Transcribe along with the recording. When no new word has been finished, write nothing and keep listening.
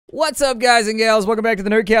What's up, guys and gals? Welcome back to the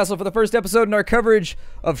Nerd Castle for the first episode in our coverage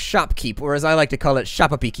of Shopkeep, or as I like to call it,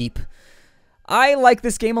 Shoppe. I like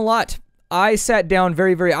this game a lot. I sat down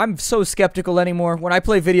I'm so skeptical anymore. When I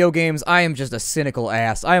play video games, I am just a cynical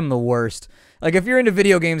ass. I am the worst. Like, if you're into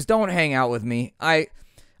video games, don't hang out with me. I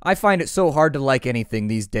find it so hard to like anything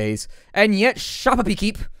these days. And yet,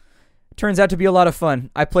 Shoppe turns out to be a lot of fun.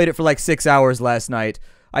 I played it for like 6 hours last night.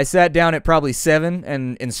 I sat down at probably 7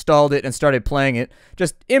 and installed it and started playing it,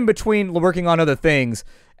 just in between working on other things,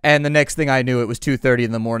 and the next thing I knew, it was 2:30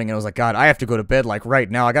 in the morning, and I was like, God, I have to go to bed, like, right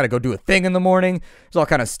now. I gotta go do a thing in the morning. There's all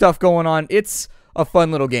kind of stuff going on. It's a fun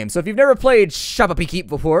little game. So if you've never played Shoppe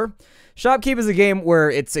before, Shopkeep is a game where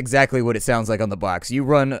it's exactly what it sounds like on the box. You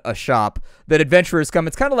run a shop that adventurers come.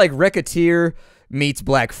 It's kind of like Racketeer meets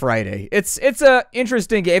Black Friday. It's a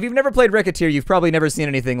interesting game. If you've never played Racketeer, you've probably never seen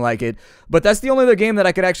anything like it. But that's the only other game that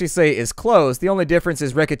I could actually say is close. The only difference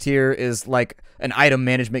is Racketeer is like an item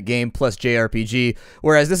management game plus JRPG,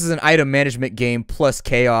 whereas this is an item management game plus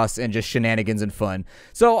chaos and just shenanigans and fun.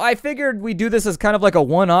 So I figured we'd do this as kind of like a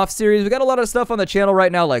one-off series. We got a lot of stuff on the channel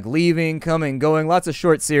right now, like Leaving, Coming, Going, lots of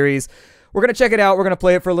short series. We're going to check it out. We're going to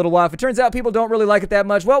play it for a little while. If it turns out people don't really like it that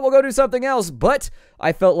much, well, we'll go do something else. But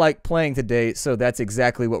I felt like playing today, so that's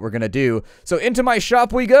exactly what we're going to do. So into my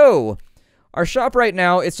shop we go. Our shop right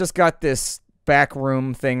now, it's just got this back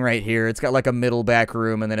room thing right here. It's got like a middle back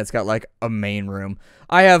room, and then it's got like a main room.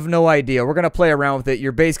 I have no idea. We're going to play around with it.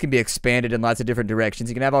 Your base can be expanded in lots of different directions.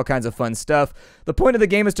 You can have all kinds of fun stuff. The point of the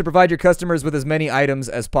game is to provide your customers with as many items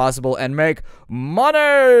as possible and make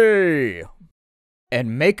money!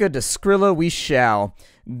 And make a Deskrilla we shall.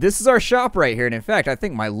 This is our shop right here, and in fact, I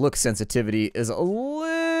think my look sensitivity is a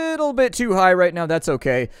little bit too high right now. That's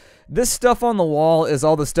okay. This stuff on the wall is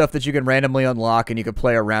all the stuff that you can randomly unlock and you can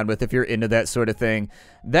play around with if you're into that sort of thing.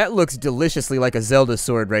 That looks deliciously like a Zelda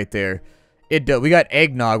sword right there. It does. We got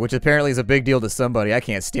eggnog, which apparently is a big deal to somebody. I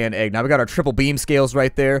can't stand eggnog. We got our triple beam scales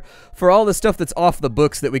right there for all the stuff that's off the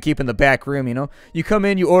books that we keep in the back room, you know. You come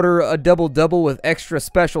in, you order a double-double with extra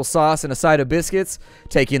special sauce and a side of biscuits.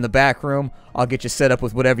 Take you in the back room. I'll get you set up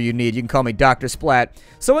with whatever you need. You can call me Dr. Splat.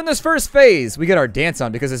 So in this first phase, we get our dance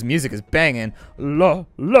on because this music is banging. La,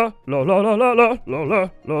 la, la, la, la, la, la, la, la,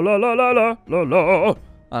 la, la, la, la, la.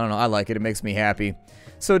 I don't know. I like it. It makes me happy.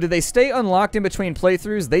 So do they stay unlocked in between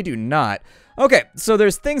playthroughs? They do not. Okay, so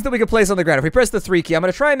there's things that we can place on the ground. If we press the 3 key, I'm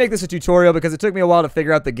going to try and make this a tutorial because it took me a while to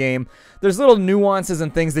figure out the game. There's little nuances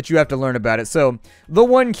and things that you have to learn about it. So, the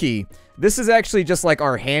 1 key. This is actually just like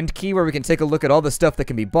our hand key where we can take a look at all the stuff that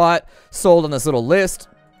can be bought, sold on this little list.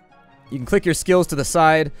 You can click your skills to the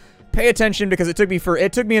side. Pay attention because it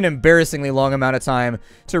took me an embarrassingly long amount of time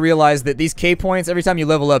to realize that these K points, every time you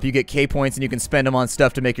level up, you get K points and you can spend them on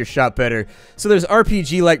stuff to make your shop better. So there's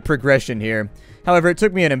RPG-like progression here. However, it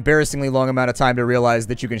took me an embarrassingly long amount of time to realize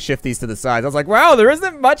that you can shift these to the sides. I was like, wow, there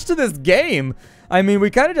isn't much to this game. I mean, we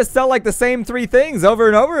kind of just sell like the same 3 things over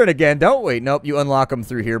and over and again, don't we? Nope, you unlock them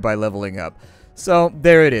through here by leveling up. So,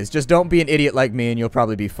 there it is. Just don't be an idiot like me and you'll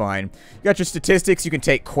probably be fine. You got your statistics. You can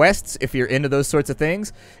take quests if you're into those sorts of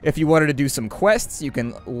things. If you wanted to do some quests, you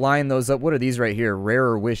can line those up. What are these right here?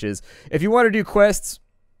 Rarer wishes. If you want to do quests,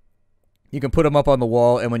 you can put them up on the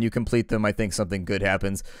wall, and when you complete them, I think something good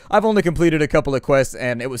happens. I've only completed a couple of quests,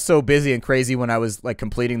 and it was so busy and crazy when I was like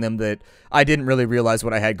completing them that I didn't really realize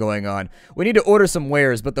what I had going on. We need to order some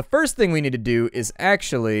wares, but the first thing we need to do is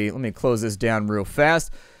actually, let me close this down real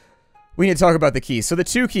fast. We need to talk about the keys. So the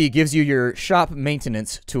 2 key gives you your shop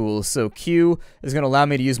maintenance tools. So Q is going to allow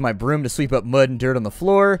me to use my broom to sweep up mud and dirt on the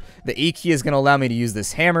floor. The E key is going to allow me to use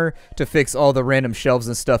this hammer to fix all the random shelves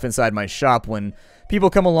and stuff inside my shop. When people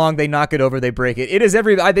come along, they knock it over, they break it. It is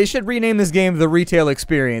they should rename this game the Retail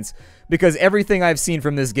Experience, because everything I've seen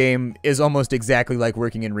from this game is almost exactly like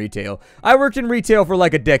working in retail. I worked in retail for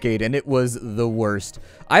like a decade, and it was the worst.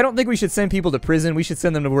 I don't think we should send people to prison. We should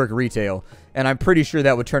send them to work retail, and I'm pretty sure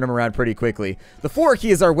that would turn them around pretty quickly. The 4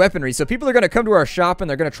 key is our weaponry, so people are going to come to our shop, and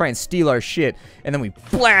they're going to try and steal our shit, and then we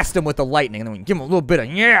blast them with the lightning, and then we give them a little bit of,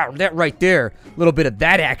 yeah, that right there, a little bit of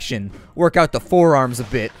that action. Work out the forearms a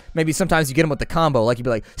bit. Maybe sometimes you get them with the combo, like you'd be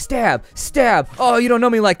like, stab, stab, oh, you don't know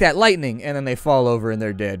me like that, lightning, and then they fall over and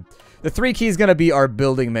they're dead. The 3 key is going to be our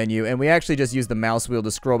building menu, and we actually just use the mouse wheel to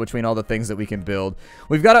scroll between all the things that we can build.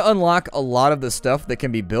 We've got to unlock a lot of the stuff that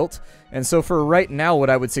can be built, and so for right now, what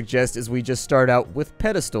I would suggest is we just start out with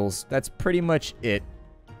pedestals. That's pretty much it.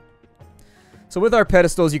 So with our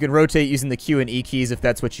pedestals, you can rotate using the Q and E keys if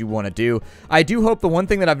that's what you want to do. I do hope the one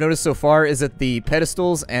thing that I've noticed so far is that the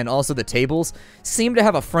pedestals and also the tables seem to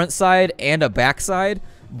have a front side and a back side.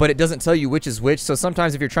 but it doesn't tell you which is which. So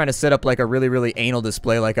sometimes if you're trying to set up like a really, really anal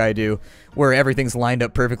display like I do, where everything's lined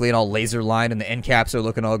up perfectly and all laser lined and the end caps are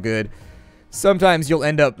looking all good, sometimes you'll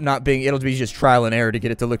end up not being, it'll be just trial and error to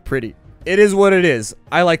get it to look pretty. It is what it is.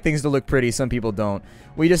 I like things to look pretty. Some people don't.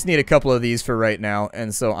 We just need a couple of these for right now,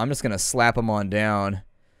 and so I'm just going to slap them on down.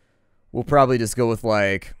 We'll probably just go with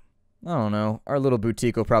like, I don't know, our little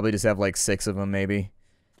boutique will probably just have like 6 of them maybe.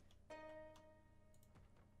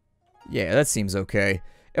 Yeah, that seems okay.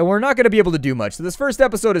 And we're not going to be able to do much. So this first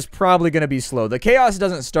episode is probably going to be slow. The chaos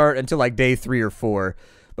doesn't start until like day 3 or 4.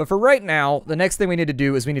 But for right now, the next thing we need to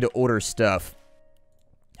do is we need to order stuff.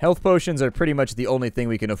 Health potions are pretty much the only thing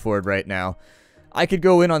we can afford right now. I could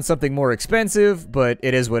go in on something more expensive, but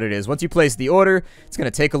it is what it is. Once you place the order, it's going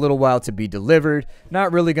to take a little while to be delivered.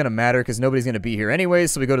 Not really going to matter because nobody's going to be here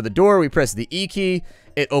anyways. So we go to the door, we press the E key,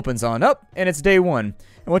 it opens on up, and it's day 1. And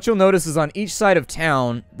what you'll notice is on each side of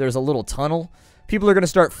town, there's a little tunnel. People are going to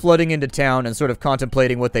start flooding into town and sort of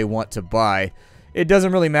contemplating what they want to buy. It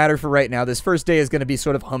doesn't really matter for right now. This first day is going to be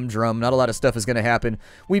sort of humdrum. Not a lot of stuff is going to happen.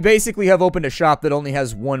 We basically have opened a shop that only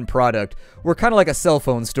has one product. We're kind of like a cell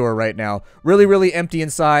phone store right now. Really, really empty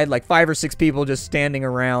inside. Like 5 or 6 people just standing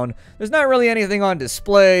around. There's not really anything on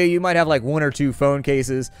display. You might have like 1 or 2 phone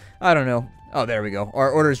cases. I don't know. Oh, there we go.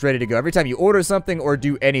 Our order's ready to go. Every time you order something or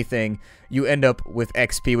do anything, you end up with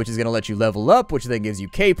XP, which is going to let you level up, which then gives you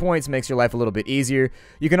K points, makes your life a little bit easier.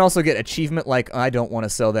 You can also get achievement like, I don't want to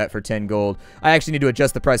sell that for 10 gold. I actually need to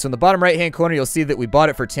adjust the price. So in the bottom right-hand corner, you'll see that we bought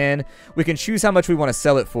it for 10. We can choose how much we want to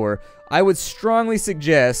sell it for. I would strongly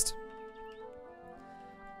suggest,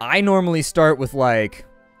 I normally start with like,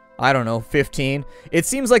 I don't know, 15. It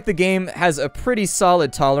seems like the game has a pretty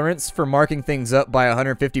solid tolerance for marking things up by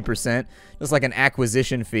 150%, just like an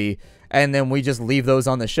acquisition fee, and then we just leave those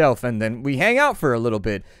on the shelf, and then we hang out for a little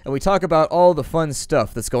bit, and we talk about all the fun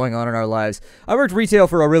stuff that's going on in our lives. I worked retail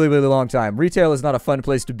for a really, really long time. Retail is not a fun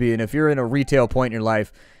place to be, and if you're in a retail point in your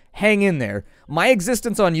life, hang in there. My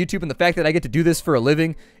existence on YouTube and the fact that I get to do this for a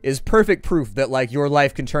living is perfect proof that, like, your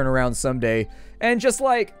life can turn around someday, and just,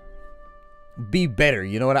 like, be better.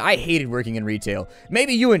 You know what? I hated working in retail.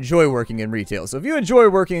 Maybe you enjoy working in retail. So if you enjoy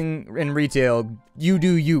working in retail, you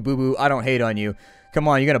do you, boo-boo. I don't hate on you. Come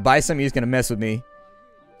on, you're going to buy something, you're just going to mess with me.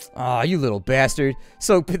 Aw, you little bastard.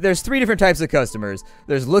 So there's 3 different types of customers.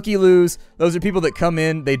 There's looky-loos. Those are people that come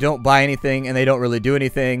in, they don't buy anything, and they don't really do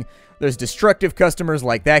anything. There's destructive customers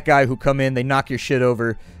like that guy who come in, they knock your shit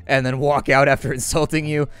over, and then walk out after insulting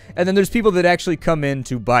you. And then there's people that actually come in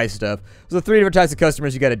to buy stuff. So 3 different types of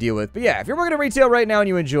customers you got to deal with. But yeah, if you're working in retail right now and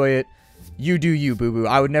you enjoy it, you do you, boo-boo.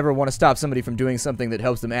 I would never want to stop somebody from doing something that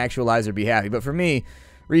helps them actualize or be happy. But for me,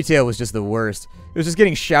 retail was just the worst. It was just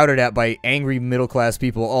getting shouted at by angry middle-class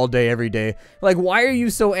people all day, every day. Like, why are you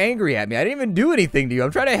so angry at me? I didn't even do anything to you.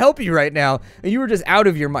 I'm trying to help you right now, and you were just out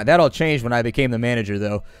of your mind. That all changed when I became the manager,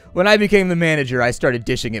 though. When I became the manager, I started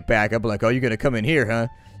dishing it back. I'd be like, oh, you're going to come in here, huh?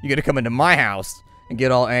 You're going to come into my house and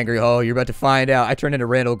get all angry. Oh, you're about to find out. I turned into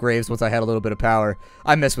Randall Graves once I had a little bit of power.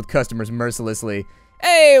 I messed with customers mercilessly.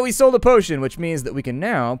 Hey, we sold a potion, which means that we can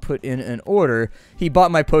now put in an order. He bought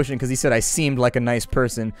my potion because he said I seemed like a nice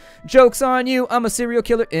person. Joke's on you, I'm a serial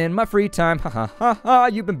killer in my free time. Ha ha ha ha,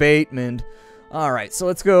 you've been Batemaned. Alright, so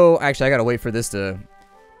let's go. Actually, I gotta wait for this to...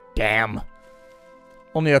 Damn.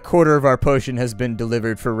 Only a quarter of our potion has been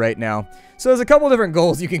delivered for right now. So there's a couple different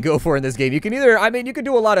goals you can go for in this game. You can either, I mean, you can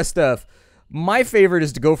do a lot of stuff. My favorite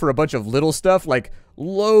is to go for a bunch of little stuff, like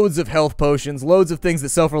loads of health potions, loads of things that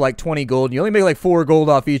sell for like 20 gold. You only make like 4 gold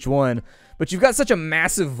off each one, but you've got such a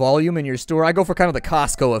massive volume in your store. I go for kind of the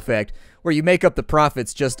Costco effect, where you make up the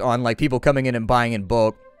profits just on like people coming in and buying in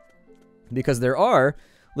bulk, because there are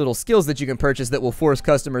little skills that you can purchase that will force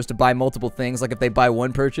customers to buy multiple things. Like if they buy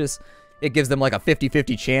one purchase, it gives them like a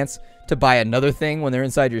 50-50 chance to buy another thing when they're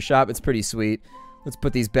inside your shop. It's pretty sweet. Let's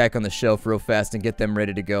put these back on the shelf real fast and get them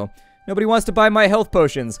ready to go. Nobody wants to buy my health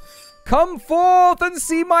potions. Come forth and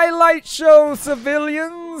see my light show,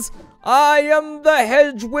 civilians. I am the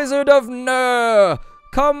Hedge Wizard of Nurr.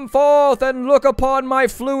 Come forth and look upon my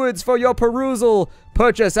fluids for your perusal,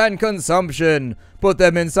 purchase, and consumption. Put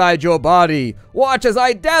them inside your body. Watch as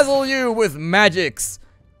I dazzle you with magics,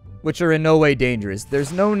 which are in no way dangerous.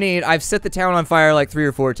 There's no need. I've set the town on fire like 3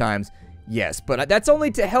 or 4 times. Yes, but that's only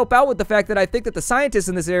to help out with the fact that I think that the scientists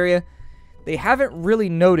in this area, they haven't really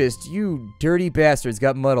noticed. You dirty bastards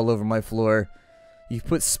got mud all over my floor. You've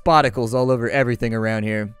put spotticles all over everything around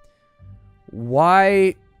here.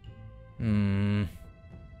 Why? Now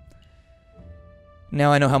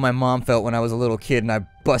I know how my mom felt when I was a little kid and I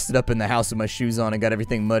busted up in the house with my shoes on and got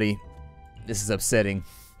everything muddy. This is upsetting.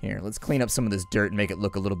 Here, let's clean up some of this dirt and make it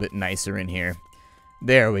look a little bit nicer in here.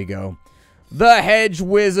 There we go. The Hedge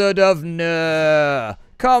Wizard of Nurr.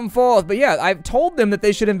 Come forth. But yeah, I've told them that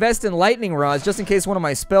they should invest in lightning rods just in case one of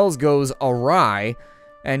my spells goes awry.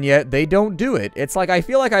 And yet they don't do it. It's like I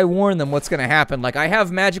feel like I warn them what's going to happen. Like I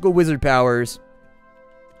have magical wizard powers.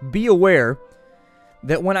 Be aware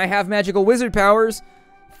that when I have magical wizard powers,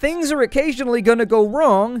 things are occasionally going to go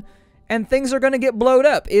wrong and things are going to get blowed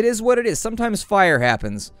up. It is what it is. Sometimes fire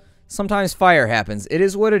happens. Sometimes fire happens. It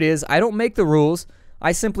is what it is. I don't make the rules.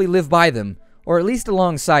 I simply live by them, or at least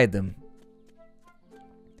alongside them.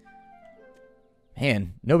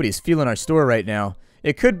 Man, nobody's feeling our store right now.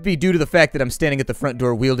 It could be due to the fact that I'm standing at the front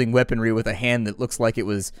door wielding weaponry with a hand that looks like it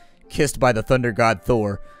was kissed by the thunder god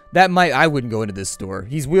Thor. I wouldn't go into this store.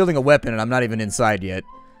 He's wielding a weapon and I'm not even inside yet.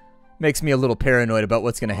 Makes me a little paranoid about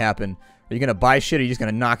what's going to happen. Are you going to buy shit or are you just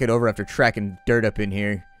going to knock it over after tracking dirt up in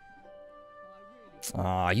here?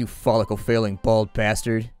 Aw, you follicle-failing bald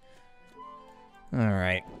bastard.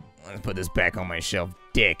 Alright, let's put this back on my shelf.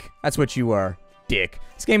 Dick. That's what you are. Dick.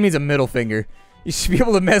 This game needs a middle finger. You should be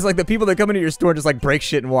able to mess like the people that come into your store and just like break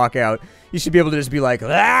shit and walk out. You should be able to just be like,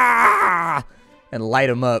 ah! And light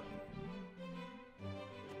them up.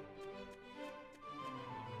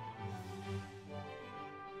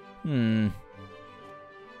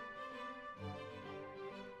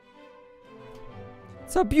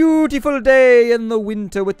 It's a beautiful day in the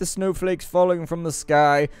winter with the snowflakes falling from the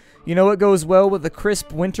sky. You know what goes well with a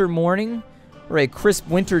crisp winter morning? Or a crisp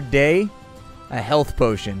winter day? A health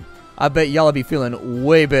potion. I bet y'all would be feeling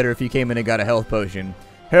way better if you came in and got a health potion.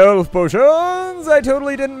 Health potions! I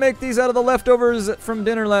totally didn't make these out of the leftovers from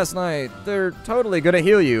dinner last night. They're totally gonna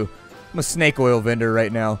heal you. I'm a snake oil vendor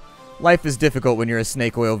right now. Life is difficult when you're a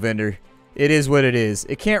snake oil vendor. It is what it is.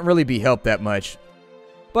 It can't really be helped that much.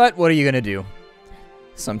 But what are you gonna do?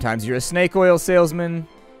 Sometimes you're a snake oil salesman.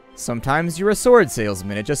 Sometimes you're a sword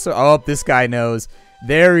salesman. It just so... Oh, this guy knows.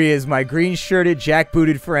 There he is, my green-shirted,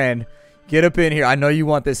 jack-booted friend. Get up in here. I know you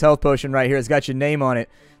want this health potion right here. It's got your name on it.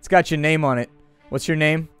 It's got your name on it. What's your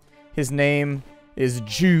name? His name is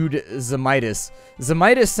Jude Zemitis.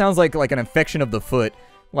 Zemitis sounds like an infection of the foot.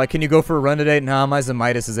 Like, can you go for a run today? Nah, my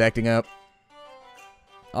Zemitis is acting up.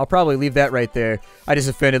 I'll probably leave that right there. I just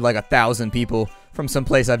offended like 1,000 people from some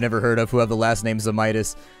place I've never heard of who have the last name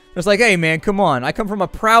Zemitis. It's like, hey man, come on. I come from a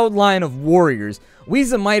proud line of warriors. We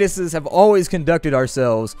Zemitises have always conducted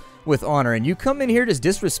ourselves with honor, and you come in here just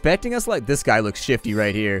disrespecting us like this guy looks shifty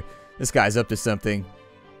right here. This guy's up to something.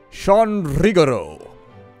 Sean Rigoro.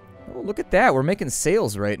 Oh, look at that. We're making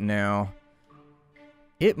sales right now.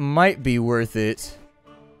 It might be worth it.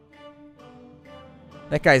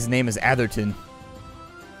 That guy's name is Atherton.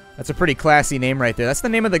 That's a pretty classy name right there. That's the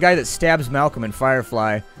name of the guy that stabs Malcolm in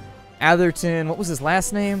Firefly. Atherton, what was his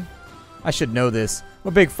last name? I should know this. I'm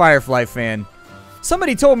a big Firefly fan.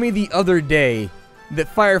 Somebody told me the other day that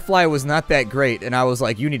Firefly was not that great, and I was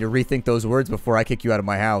like, you need to rethink those words before I kick you out of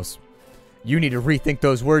my house. You need to rethink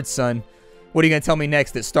those words, son. What are you going to tell me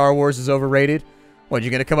next, that Star Wars is overrated? What, you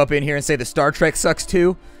going to come up in here and say that Star Trek sucks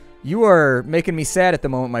too? You are making me sad at the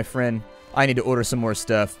moment, my friend. I need to order some more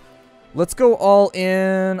stuff. Let's go all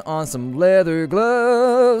in on some leather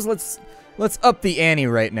gloves. Let's up the ante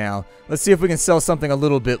right now. Let's see if we can sell something a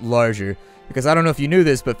little bit larger. Because I don't know if you knew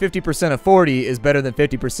this, but 50% of 40 is better than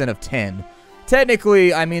 50% of 10.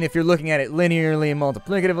 Technically, I mean, if you're looking at it linearly and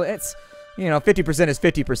multiplicatively, it's, you know, 50% is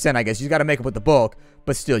 50%, I guess. You got to make up with the bulk.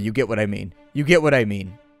 But still, you get what I mean. You get what I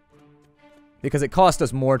mean. Because it cost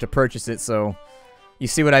us more to purchase it, so you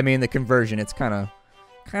see what I mean? The conversion, it's kind of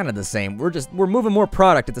the same. We're moving more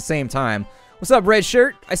product at the same time. What's up, red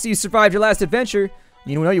shirt? I see you survived your last adventure.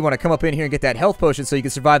 You know you want to come up in here and get that health potion so you can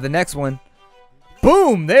survive the next one.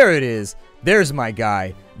 Boom! There it is. There's my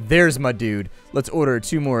guy. There's my dude. Let's order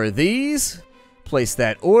 2 more of these. Place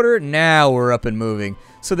that order. Now we're up and moving.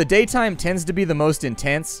 So the daytime tends to be the most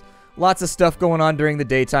intense. Lots of stuff going on during the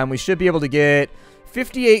daytime. We should be able to get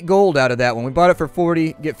 58 gold out of that one. We bought it for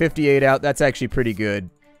 40. Get 58 out. That's actually pretty good.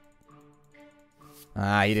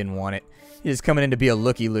 Ah, you didn't want it. You're just coming in to be a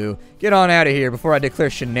looky-loo. Get on out of here before I declare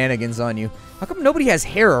shenanigans on you. How come nobody has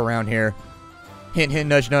hair around here? Hint, hint,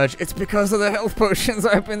 nudge, nudge. It's because of the health potions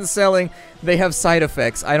I've been selling. They have side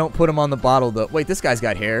effects. I don't put them on the bottle, though. Wait, this guy's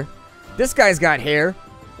got hair. This guy's got hair.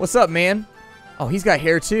 What's up, man? Oh, he's got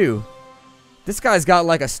hair, too. This guy's got,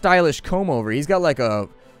 like, a stylish comb-over. He's got, like, a...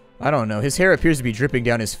 I don't know. His hair appears to be dripping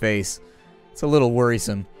down his face. It's a little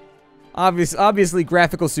worrisome. Obviously,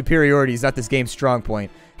 graphical superiority is not this game's strong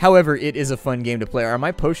point. However, it is a fun game to play. Are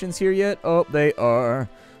my potions here yet? Oh, they are.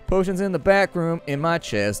 Potions in the back room, in my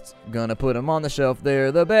chest. Gonna put them on the shelf.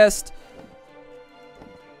 They're the best.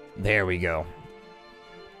 There we go.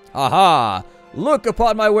 Aha! Look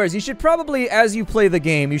upon my wares. You should probably, as you play the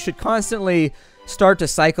game, you should constantly start to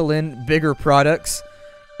cycle in bigger products.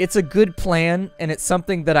 It's a good plan, and it's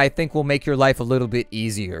something that I think will make your life a little bit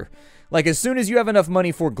easier. Like, as soon as you have enough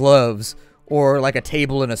money for gloves, or like a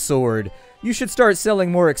table and a sword, you should start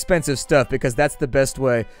selling more expensive stuff, because that's the best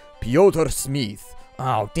way. Piotr Smith.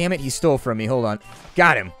 Oh, damn it, he stole from me. Hold on.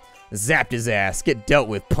 Got him. Zapped his ass. Get dealt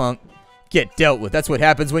with, punk. Get dealt with. That's what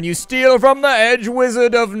happens when you steal from the Hedge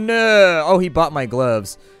Wizard of Nurr. Oh, he bought my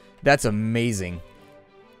gloves. That's amazing.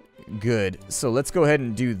 Good. So let's go ahead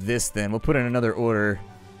and do this then. We'll put in another order.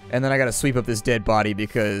 And then I gotta sweep up this dead body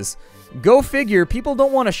because, go figure, people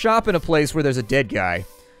don't want to shop in a place where there's a dead guy.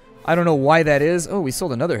 I don't know why that is. Oh, we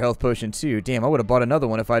sold another health potion too. Damn, I would have bought another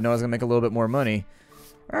one if I'd known I was gonna make a little bit more money.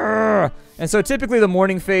 Arrgh. And so typically the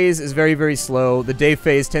morning phase is very, very slow. The day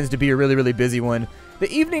phase tends to be a really, really busy one.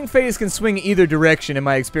 The evening phase can swing either direction in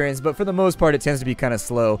my experience, but for the most part it tends to be kind of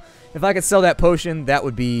slow. If I could sell that potion, that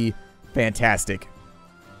would be fantastic.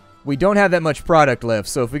 We don't have that much product left,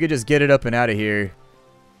 so if we could just get it up and out of here.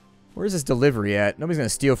 Where's this delivery at? Nobody's going to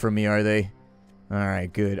steal from me, are they?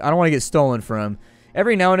 Alright, good. I don't want to get stolen from.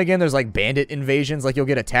 Every now and again there's like bandit invasions, like you'll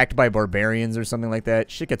get attacked by barbarians or something like that.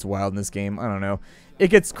 Shit gets wild in this game. I don't know. It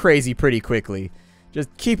gets crazy pretty quickly.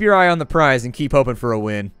 Just keep your eye on the prize and keep hoping for a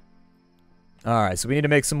win. Alright, so we need to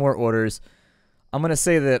make some more orders. I'm going to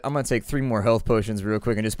say that I'm going to take 3 more health potions real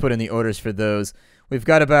quick and just put in the orders for those. We've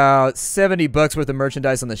got about 70 bucks worth of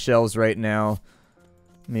merchandise on the shelves right now.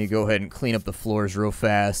 Let me go ahead and clean up the floors real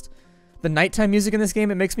fast. The nighttime music in this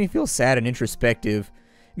game, it makes me feel sad and introspective.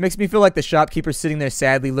 It makes me feel like the shopkeeper's sitting there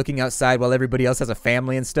sadly looking outside while everybody else has a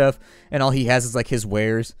family and stuff, and all he has is like his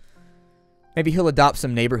wares. Maybe he'll adopt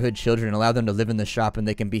some neighborhood children and allow them to live in the shop and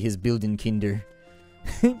they can be his Bildenkinder.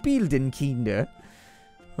 Bildenkinder.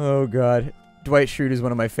 Oh god. Dwight Schrute is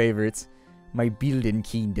one of my favorites. My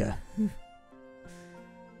Bildenkinder.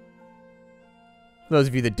 For those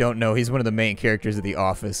of you that don't know, he's one of the main characters of The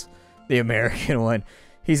Office. The American one.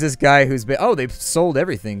 He's this guy who's been... Oh, they've sold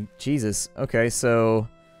everything. Jesus. Okay, so...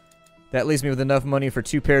 that leaves me with enough money for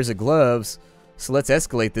 2 pairs of gloves. So let's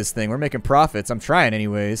escalate this thing. We're making profits. I'm trying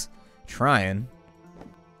anyways. Trying.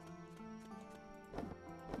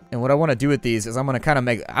 And what I want to do with these is I'm going to kind of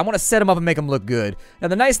make... I want to set them up and make them look good. Now,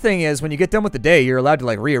 the nice thing is, when you get done with the day, you're allowed to,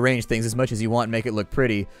 like, rearrange things as much as you want and make it look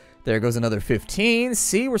pretty. There goes another 15.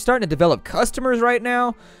 See, we're starting to develop customers right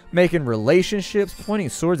now. Making relationships. Pointing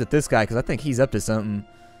swords at this guy because I think he's up to something.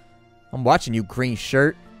 I'm watching you, green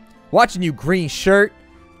shirt. Watching you, green shirt.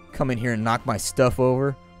 Come in here and knock my stuff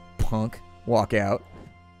over. Punk. Walk out.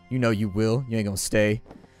 You know you will. You ain't gonna stay.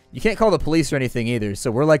 You can't call the police or anything either,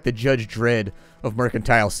 so we're like the Judge Dredd of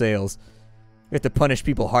mercantile sales. We have to punish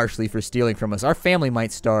people harshly for stealing from us. Our family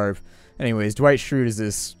might starve. Anyways, Dwight Schrute is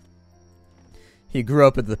this... He grew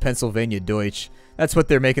up at the Pennsylvania Deutsch. That's what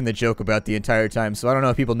they're making the joke about the entire time, so I don't know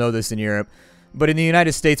if people know this in Europe. But in the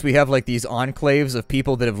United States, we have like these enclaves of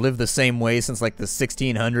people that have lived the same way since like the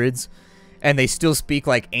 1600s. And they still speak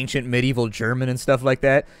like ancient medieval German and stuff like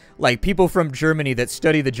that. Like people from Germany that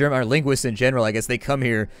study the German, or linguists in general, I guess they come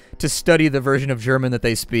here to study the version of German that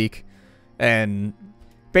they speak. And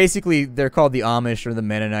basically they're called the Amish or the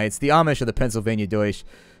Mennonites. The Amish are the Pennsylvania Deutsch.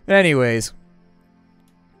 Anyways,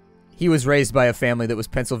 he was raised by a family that was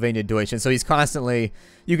Pennsylvania Deutsch. And so he's constantly,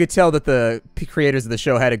 you could tell that the creators of the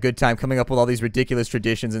show had a good time coming up with all these ridiculous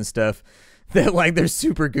traditions and stuff. That, like, they're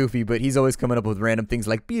super goofy, but he's always coming up with random things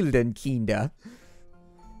like Bildenkinder.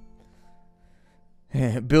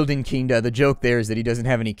 Bildenkinder, the joke there is that he doesn't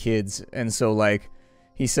have any kids, and so, like,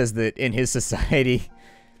 he says that in his society,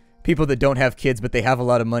 people that don't have kids but they have a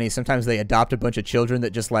lot of money, sometimes they adopt a bunch of children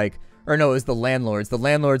that just, like, or no, it's the landlords. The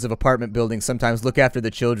landlords of apartment buildings sometimes look after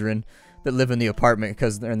the children that live in the apartment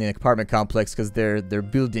because they're in the apartment complex because they're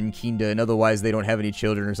Bildenkinder and otherwise they don't have any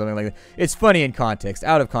children or something like that. It's funny in context.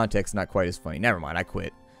 Out of context, not quite as funny. Never mind, I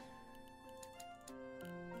quit.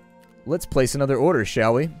 Let's place another order,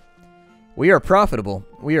 shall we? We are profitable.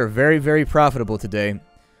 We are very, very profitable today.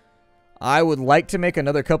 I would like to make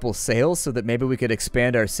another couple sales so that maybe we could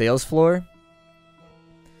expand our sales floor.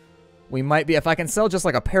 We might be, if I can sell just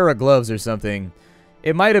like a pair of gloves or something.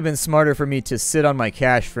 It might have been smarter for me to sit on my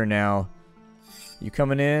cash for now. You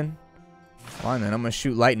coming in? Fine then, I'm gonna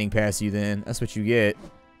shoot lightning past you then. That's what you get.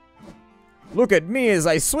 Look at me as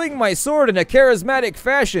I swing my sword in a charismatic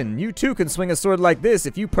fashion. You too can swing a sword like this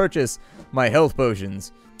if you purchase my health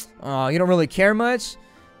potions. Oh, you don't really care much?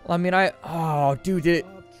 Well, I mean, oh, dude, did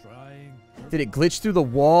it glitch through the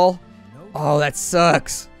wall? Oh, that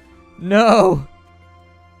sucks. No.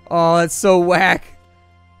 Oh, that's so whack.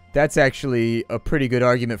 That's actually a pretty good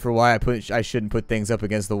argument for why I shouldn't put things up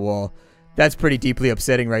against the wall. That's pretty deeply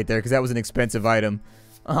upsetting right there, because that was an expensive item.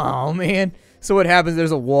 Oh, man. So what happens,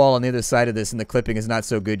 there's a wall on the other side of this, and the clipping is not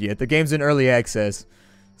so good yet. The game's in early access,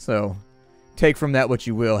 so take from that what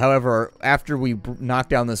you will. However, after we knock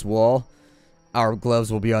down this wall, our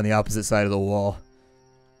gloves will be on the opposite side of the wall.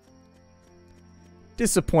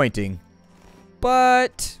 Disappointing.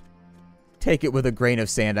 But take it with a grain of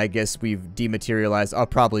sand. I guess we've dematerialized. I'll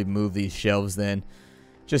probably move these shelves then,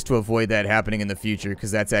 just to avoid that happening in the future,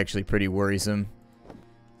 because that's actually pretty worrisome.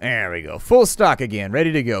 There we go. Full stock again.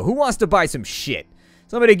 Ready to go. Who wants to buy some shit?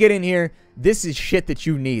 Somebody get in here. This is shit that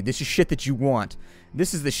you need. This is shit that you want.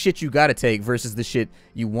 This is the shit you gotta take versus the shit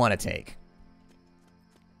you want to take.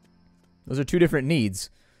 Those are two different needs.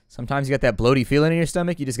 Sometimes you got that bloaty feeling in your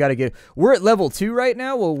stomach. You just gotta get... We're at level 2 right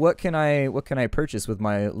now. Well, what can I purchase with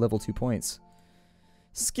my level 2 points?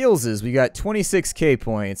 Skills is, we got 26k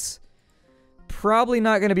points. Probably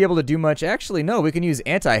not going to be able to do much. Actually, no, we can use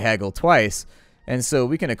anti-haggle twice. And so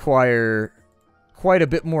we can acquire quite a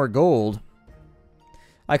bit more gold.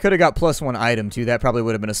 I could have got +1 item too. That probably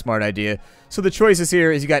would have been a smart idea. So the choices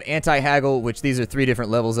here is you got anti-haggle, which these are 3 different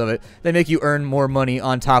levels of it. They make you earn more money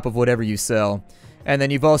on top of whatever you sell. And then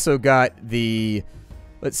you've also got the...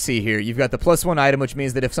 Let's see here. You've got the +1 item, which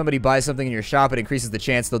means that if somebody buys something in your shop, it increases the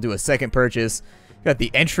chance they'll do a second purchase. You've got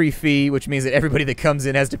the entry fee, which means that everybody that comes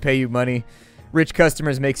in has to pay you money. Rich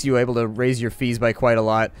customers makes you able to raise your fees by quite a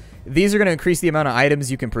lot. These are going to increase the amount of items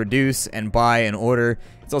you can produce and buy and order.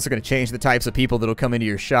 It's also going to change the types of people that will come into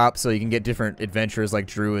your shop, so you can get different adventurers like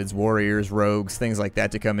druids, warriors, rogues, things like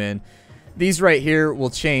that to come in. These right here will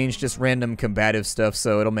change just random combative stuff,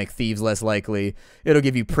 so it'll make thieves less likely. It'll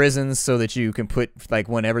give you prisons so that you can put, like,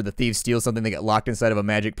 whenever the thieves steal something, they get locked inside of a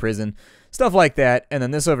magic prison. Stuff like that. And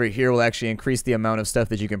then this over here will actually increase the amount of stuff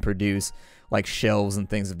that you can produce, like shelves and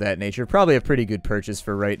things of that nature. Probably a pretty good purchase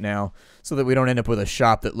for right now, so that we don't end up with a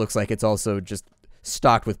shop that looks like it's also just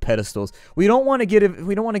stocked with pedestals. We don't want to give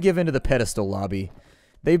into the pedestal lobby.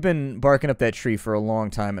 They've been barking up that tree for a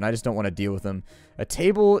long time, and I just don't want to deal with them. A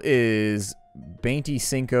table is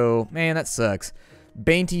 25. Man, that sucks.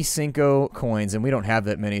 25 coins, and we don't have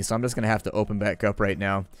that many, so I'm just going to have to open back up right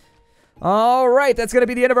now. All right, that's going to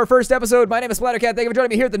be the end of our first episode. My name is Splattercat. Thank you for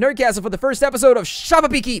joining me here at the Nerd Castle for the first episode of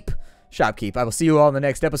Shoppe. Shopkeep. I will see you all in the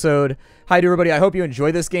next episode. Hi to everybody. I hope you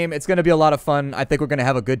enjoy this game. It's going to be a lot of fun. I think we're going to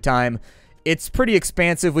have a good time. It's pretty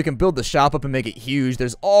expansive. We can build the shop up and make it huge.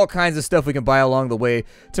 There's all kinds of stuff we can buy along the way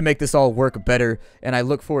to make this all work better, and I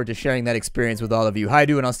look forward to sharing that experience with all of you. Hi,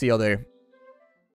 and I'll see y'all there.